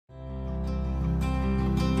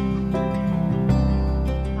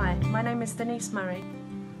name is Denise Murray.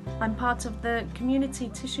 I'm part of the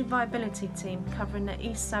Community Tissue Viability team covering the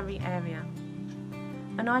East Surrey area.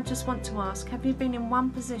 And I just want to ask, have you been in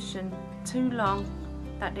one position too long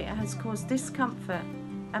that it has caused discomfort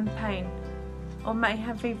and pain, or may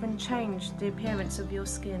have even changed the appearance of your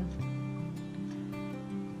skin?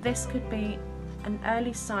 This could be an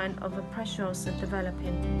early sign of a pressure ulcer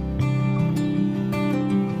developing.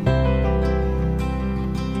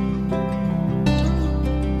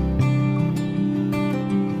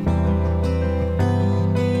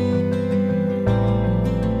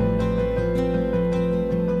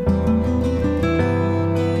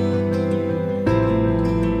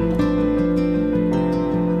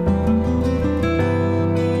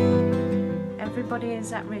 Everybody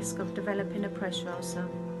is at risk of developing a pressure ulcer.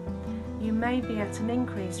 You may be at an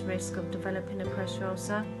increased risk of developing a pressure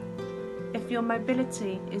ulcer if your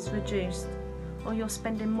mobility is reduced, or you're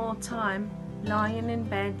spending more time lying in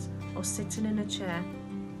bed or sitting in a chair.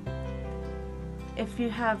 If you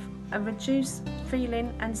have a reduced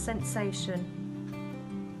feeling and sensation.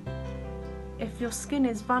 If your skin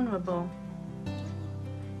is vulnerable.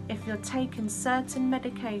 If you're taking certain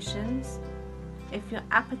medications. If your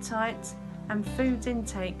appetite and food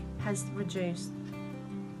intake has reduced,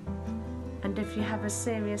 and if you have a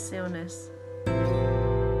serious illness.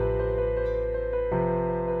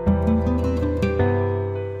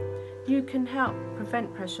 You can help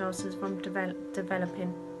prevent pressure ulcers from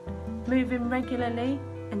developing, moving regularly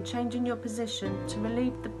and changing your position to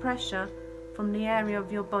relieve the pressure from the area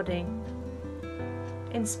of your body.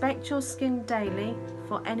 Inspect your skin daily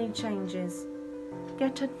for any changes.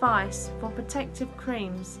 Get advice for protective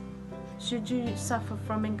creams should you suffer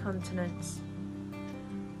from incontinence.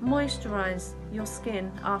 Moisturize your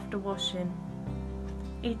skin after washing.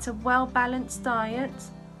 Eat a well-balanced diet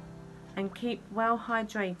and keep well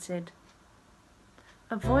hydrated.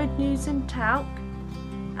 Avoid using talc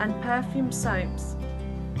and perfume soaps,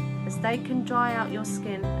 as they can dry out your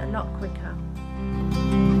skin a lot quicker.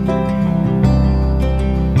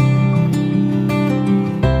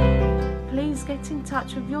 Please get in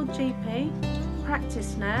touch with your GP,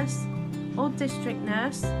 practice nurse or district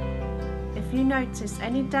nurse if you notice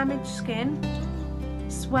any damaged skin,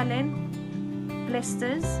 swelling,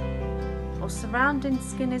 blisters, or surrounding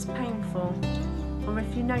skin is painful, or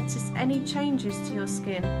if you notice any changes to your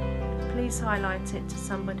skin, please highlight it to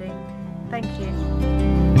somebody. Thank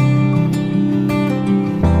you.